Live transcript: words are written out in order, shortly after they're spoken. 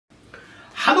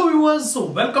Hello viewers,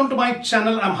 welcome to my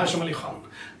channel. I'm Hasham.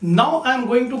 Now I'm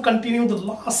going to continue the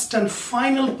last and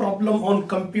final problem on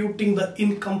computing the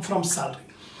income from salary.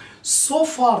 So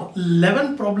far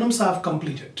 11 problems I have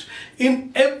completed.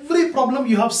 In every problem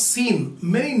you have seen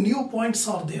many new points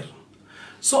are there.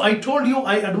 So I told you,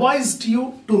 I advised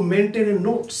you to maintain a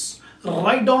notes.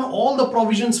 Write down all the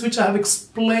provisions which I have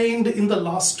explained in the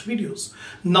last videos.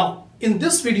 Now in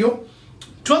this video,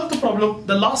 12th problem,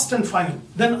 the last and final.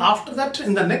 Then after that,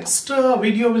 in the next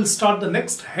video, we'll start the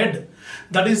next head,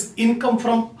 that is income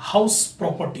from house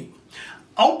property.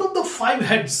 Out of the 5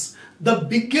 heads, the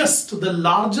biggest, the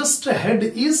largest head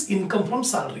is income from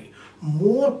salary.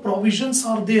 More provisions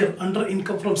are there under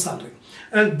income from salary.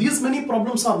 And these many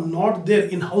problems are not there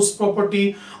in house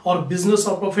property or business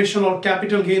or profession or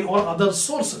capital gain or other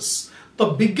sources. The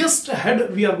biggest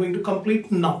head we are going to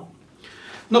complete now.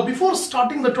 Now before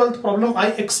starting the 12th problem, I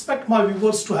expect my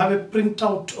viewers to have a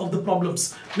printout of the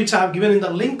problems which I have given in the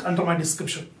link under my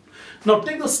description. Now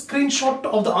take the screenshot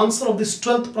of the answer of this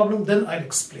 12th problem, then I'll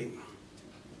explain.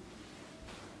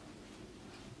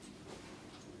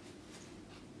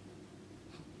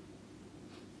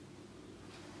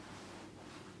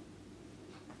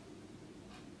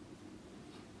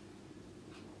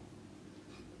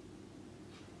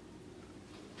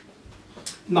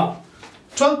 Now,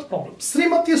 12th problem.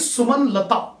 Srimati Suman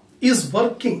Lata is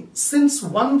working since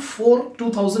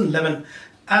 1/4/2011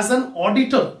 as an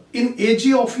auditor in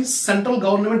AG office, Central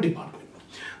Government Department.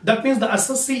 That means the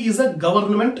SSC is a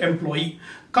government employee.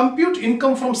 Compute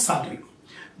income from salary.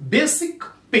 Basic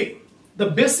pay. The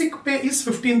basic pay is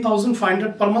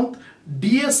 15,500 per month.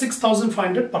 DA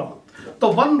 6,500 per month.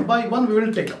 So one by one we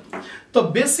will take up. The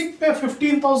basic pay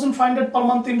 15,500 per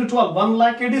month into 12,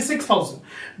 1,86,000.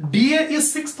 DA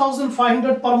is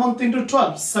 6,500 per month into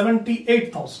 12,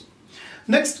 78,000.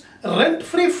 Next,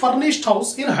 rent-free furnished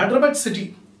house in Hyderabad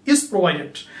city is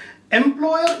provided.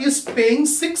 Employer is paying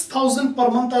 6,000 per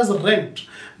month as rent,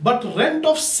 but rent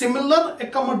of similar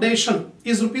accommodation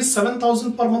is rupees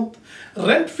 7,000 per month.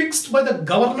 Rent fixed by the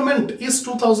government is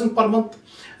 2,000 per month,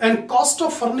 and cost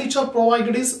of furniture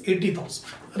provided is 80,000.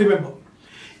 Remember,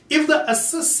 if the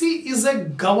SSC is a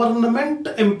government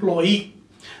employee,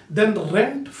 then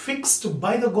rent fixed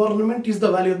by the government is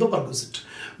the value of the perquisite.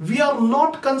 We are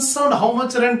not concerned how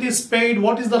much rent is paid,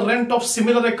 what is the rent of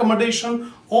similar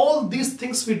accommodation, all these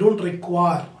things we don't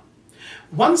require.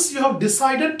 Once you have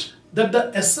decided that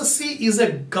the SSC is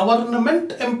a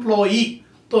government employee,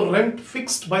 the rent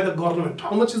fixed by the government.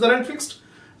 How much is the rent fixed?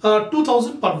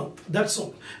 2,000 per month. That's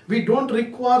all. We don't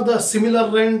require the similar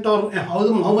rent or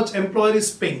how much employer is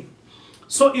paying.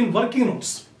 So in working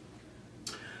notes,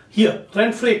 here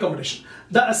rent-free accommodation.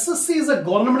 The SSC is a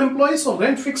government employee, so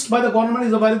rent fixed by the government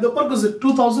is the value of the perquisite,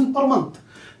 2,000 per month.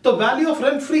 The value of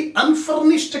rent-free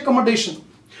unfurnished accommodation,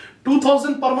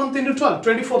 2,000 per month into 12,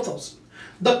 24,000.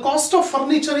 The cost of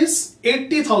furniture is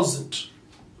 80,000.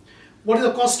 What is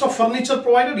the cost of furniture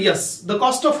provided? Yes, the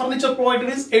cost of furniture provided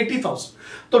is 80,000.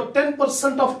 So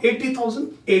 10% of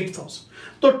 80,000, 8,000.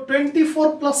 So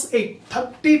 24 plus 8,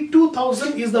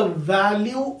 32,000 is the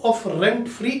value of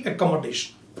rent-free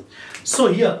accommodation. So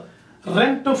here,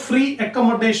 rent-free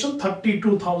accommodation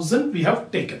 32,000 we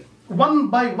have taken. One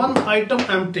by one item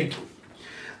I am taking.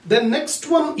 The next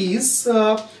one is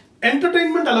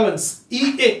entertainment allowance,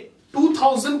 EA,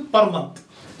 2,000 per month.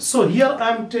 So here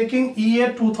I am taking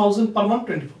EA 2,000 per month,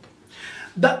 24.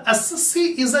 The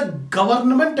SSC is a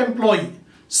government employee.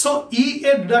 So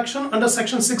EA deduction under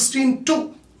section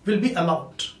 16(2) will be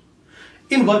allowed.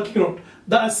 In working note,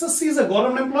 the SSC is a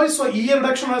government employee, so EA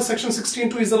reduction under section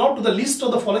 16(2) is allowed to the list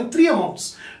of the following 3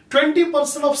 amounts.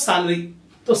 20% of salary.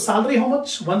 So salary how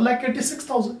much?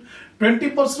 1,86,000.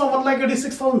 20% of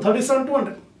 1,86,000,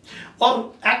 37,200.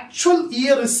 Or actual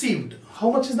year received. How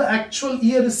much is the actual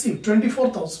year received?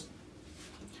 24,000.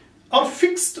 Or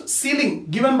fixed ceiling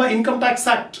given by Income Tax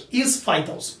Act is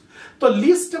 5,000. The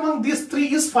least among these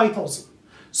 3 is 5,000.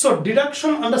 So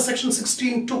deduction under section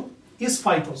 16(2) is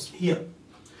 5,000 here.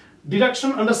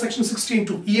 Deduction under section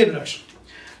 16(2), EA deduction.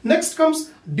 Next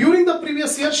comes, during the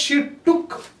previous year she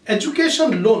took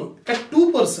education loan at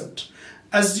 2%.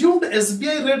 Assumed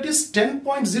SBI rate is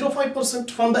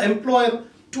 10.05% from the employer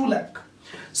 2 lakh.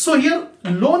 So here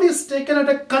loan is taken at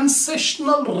a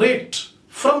concessional rate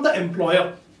from the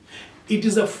employer. It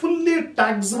is a fully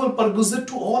taxable perquisite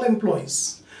to all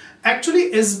employees.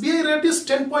 Actually SBI rate is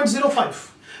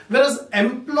 10.05, whereas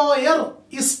employer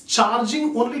is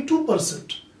charging only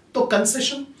 2%. So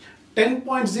concession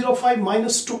 10.05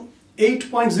 minus 2,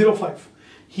 8.05.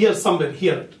 Here somewhere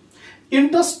here.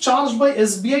 Interest charged by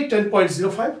SBI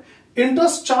 10.05.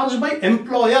 Interest charged by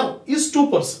employer is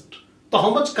 2%. So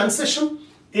how much concession?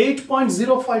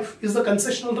 8.05 is the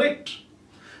concessional rate.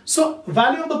 So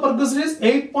value of the perquisite is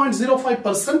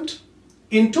 8.05%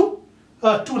 into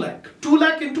 2 lakh. 2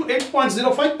 lakh into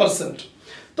 8.05%.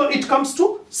 So it comes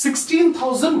to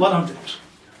 16,100.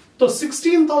 So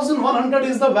 16,100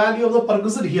 is the value of the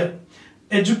perquisite here.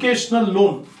 Educational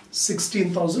loan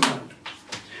 16,100.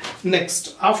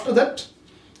 Next, after that,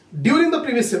 during the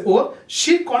previous year,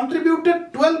 she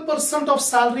contributed 12% of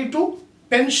salary to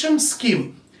pension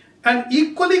scheme and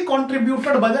equally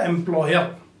contributed by the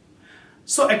employer.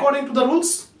 So according to the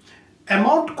rules,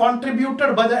 amount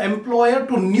contributed by the employer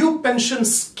to new pension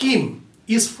scheme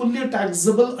is fully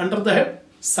taxable under the head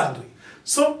salary.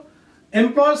 So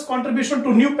employer's contribution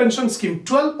to new pension scheme,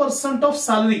 12% of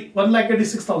salary,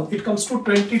 1,86,000, it comes to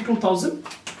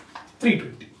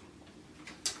 22,320.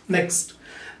 Next,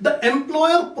 the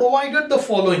employer provided the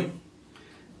following: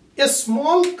 a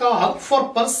small car for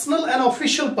personal and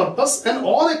official purpose, and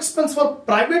all expense for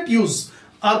private use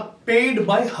are paid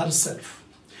by herself.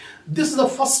 This is the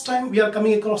first time we are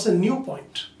coming across a new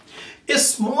point. A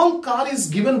small car is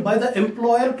given by the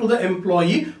employer to the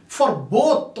employee for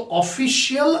both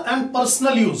official and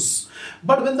personal use.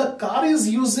 But when the car is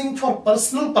using for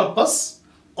personal purpose,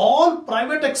 all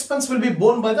private expense will be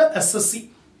borne by the SSC.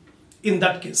 In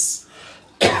that case,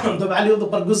 the value of the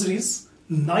perquisite is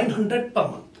 900 per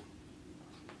month.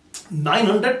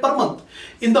 900 per month.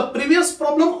 In the previous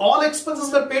problem, all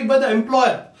expenses were paid by the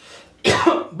employer.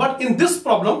 But in this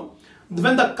problem,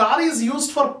 when the car is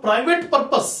used for private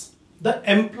purpose, the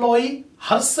employee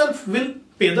herself will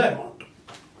pay the amount.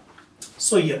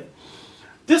 So here,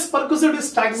 this perquisite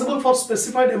is taxable for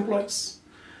specified employees.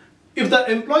 If the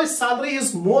employee's salary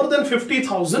is more than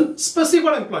 50,000,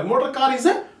 specified employee, motor car is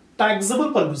a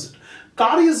taxable perquisite.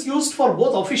 Car is used for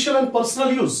both official and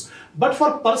personal use, but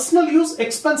for personal use,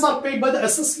 expense are paid by the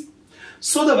SSC.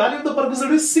 So the value of the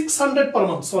perquisite is 600 per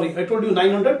month. Sorry, I told you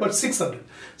 900, but 600.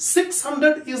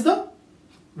 600 is the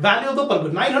value of the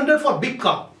perquisite. 900 for big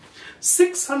car,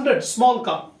 600 small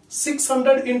car,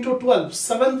 600 into 12,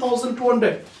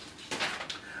 7,200.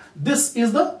 This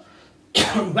is the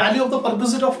value of the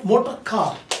perquisite of motor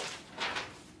car.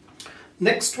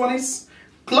 Next one is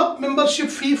club membership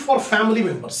fee for family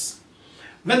members.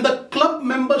 When the club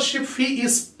membership fee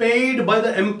is paid by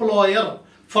the employer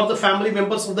for the family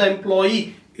members of the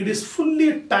employee, it is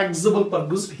fully taxable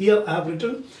perquisite. Here I have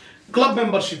written club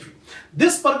membership fee.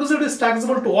 This perquisite is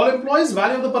taxable to all employees.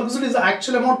 Value of the perquisite is the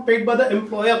actual amount paid by the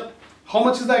employer. How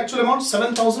much is the actual amount?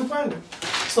 7,500.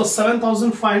 So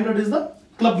 7,500 is the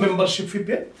club membership fee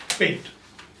paid.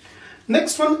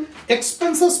 Next one,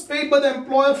 expenses paid by the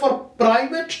employer for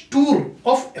private tour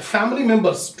of family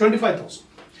members, 25,000.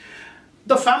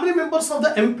 The family members of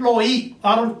the employee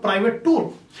are on private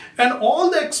tour, and all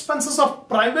the expenses of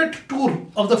private tour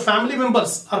of the family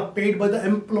members are paid by the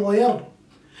employer.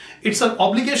 It's an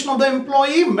obligation of the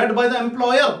employee met by the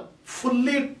employer,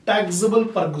 fully taxable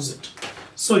perquisite.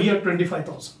 So here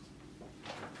 25,000.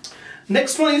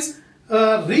 Next one is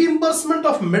reimbursement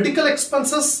of medical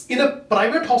expenses in a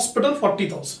private hospital,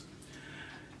 40,000.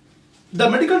 The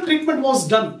medical treatment was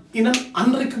done in an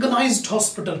unrecognized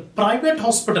hospital, private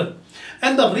hospital,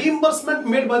 and the reimbursement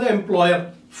made by the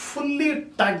employer, fully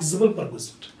taxable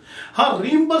perquisite. Her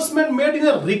reimbursement made in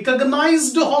a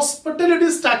recognized hospital, it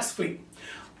is tax free.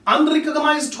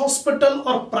 Unrecognized hospital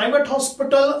or private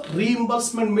hospital,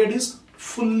 reimbursement made is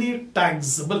fully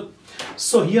taxable.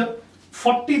 So here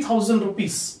 40,000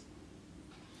 rupees.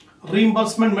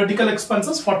 Reimbursement medical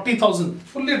expenses 40,000,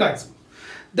 fully taxable.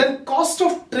 Then cost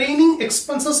of training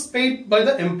expenses paid by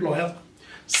the employer.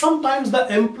 Sometimes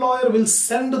the employer will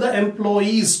send the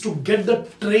employees to get the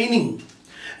training,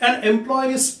 and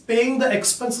employer is paying the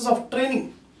expenses of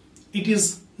training. It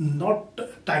is not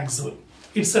taxable.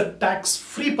 It's a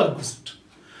tax-free perquisite.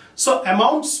 So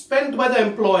amount spent by the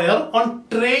employer on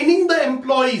training the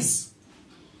employees,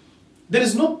 there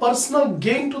is no personal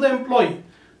gain to the employee.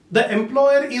 The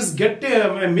employer is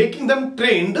making them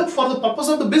trained for the purpose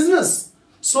of the business.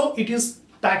 So it is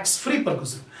tax-free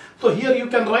perquisite. So here you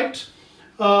can write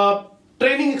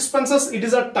training expenses, it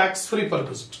is a tax-free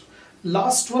perquisite.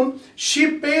 Last one,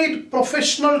 she paid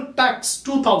professional tax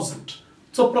 2,000.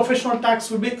 So professional tax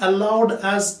will be allowed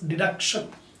as deduction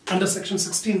under section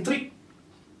 16(3).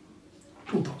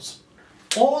 2,000.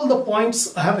 All the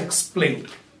points I have explained.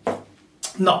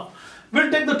 Now we'll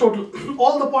take the total.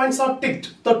 All the points are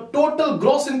ticked. The total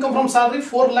gross income from salary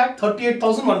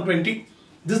 4,38,120.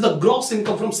 This is the gross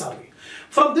income from salary.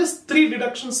 From this, three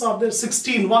deductions are there: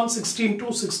 16(1), 16(2),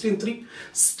 16(3).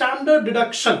 Standard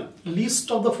deduction,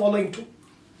 least of the following two.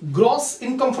 Gross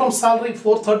income from salary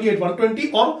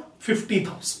 438,120 or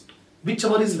 50,000,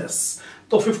 whichever is less.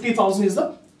 So 50,000 is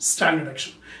the standard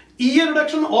deduction. EA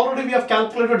deduction already we have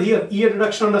calculated here. EA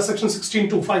deduction under section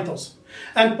 16(2), 5,000.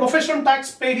 And professional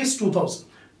tax paid is 2,000.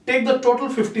 Take the total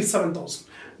 57,000.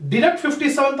 Deduct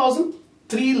 57,000,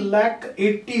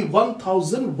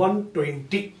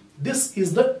 3,81,120. This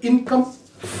is the income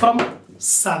from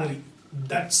salary.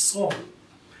 That's all.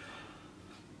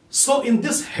 So in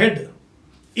this head,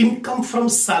 income from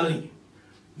salary,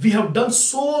 we have done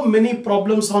so many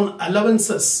problems on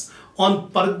allowances,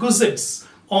 on perquisites,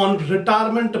 on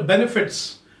retirement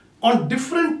benefits, on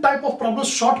different type of problems,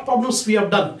 short problems we have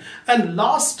done. And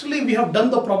lastly, we have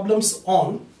done the problems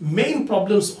on, main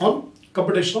problems on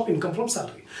computation of income from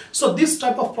salary. So this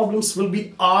type of problems will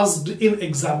be asked in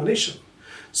examination.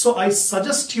 So I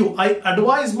suggest you, I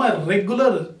advise my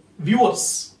regular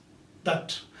viewers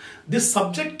that this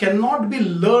subject cannot be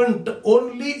learnt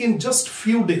only in just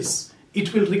few days.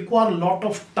 It will require a lot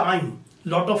of time,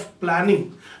 lot of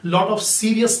planning, lot of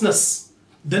seriousness.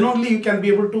 Then only you can be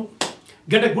able to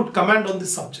get a good command on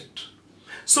this subject.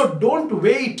 So don't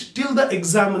wait till the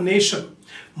examination.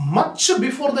 Much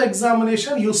before the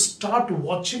examination, you start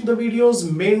watching the videos,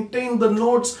 maintain the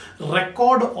notes,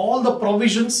 record all the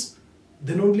provisions.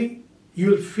 Then only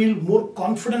you will feel more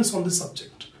confidence on this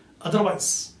subject.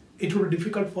 Otherwise, it will be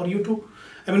difficult for you to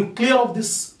clear off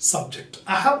this subject.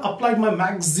 I have applied my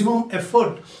maximum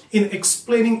effort in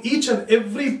explaining each and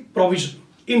every provision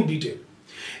in detail.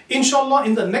 Inshallah,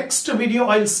 in the next video,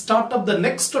 I'll start up the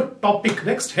next topic,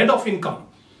 next head of income.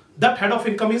 That head of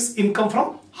income is income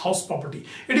from house property.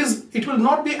 It will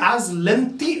not be as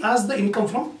lengthy as the income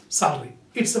from salary.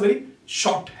 It's a very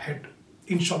short head.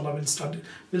 Inshallah,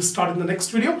 we'll start in the next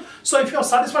video. So if you are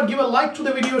satisfied, give a like to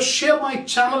the video, share my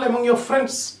channel among your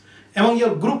friends, among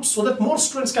your groups, so that more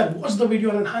students can watch the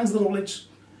video and enhance the knowledge.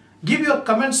 Give your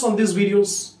comments on these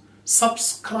videos.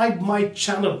 Subscribe my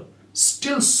channel.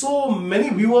 Still so many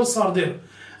viewers are there.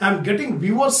 I'm getting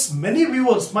viewers, many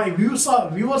viewers. My viewers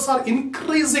are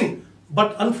increasing.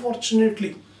 But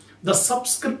unfortunately, the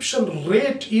subscription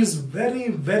rate is very,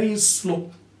 very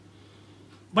slow.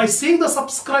 By seeing the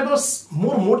subscribers,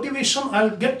 more motivation I'll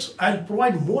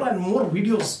provide more and more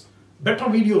videos, better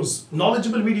videos,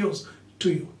 knowledgeable videos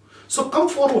to you. So come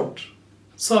forward.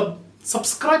 So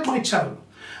subscribe my channel.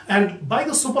 And by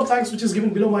the super thanks which is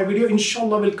given below my video,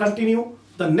 inshallah we'll continue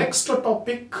the next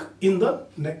topic in the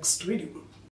next video.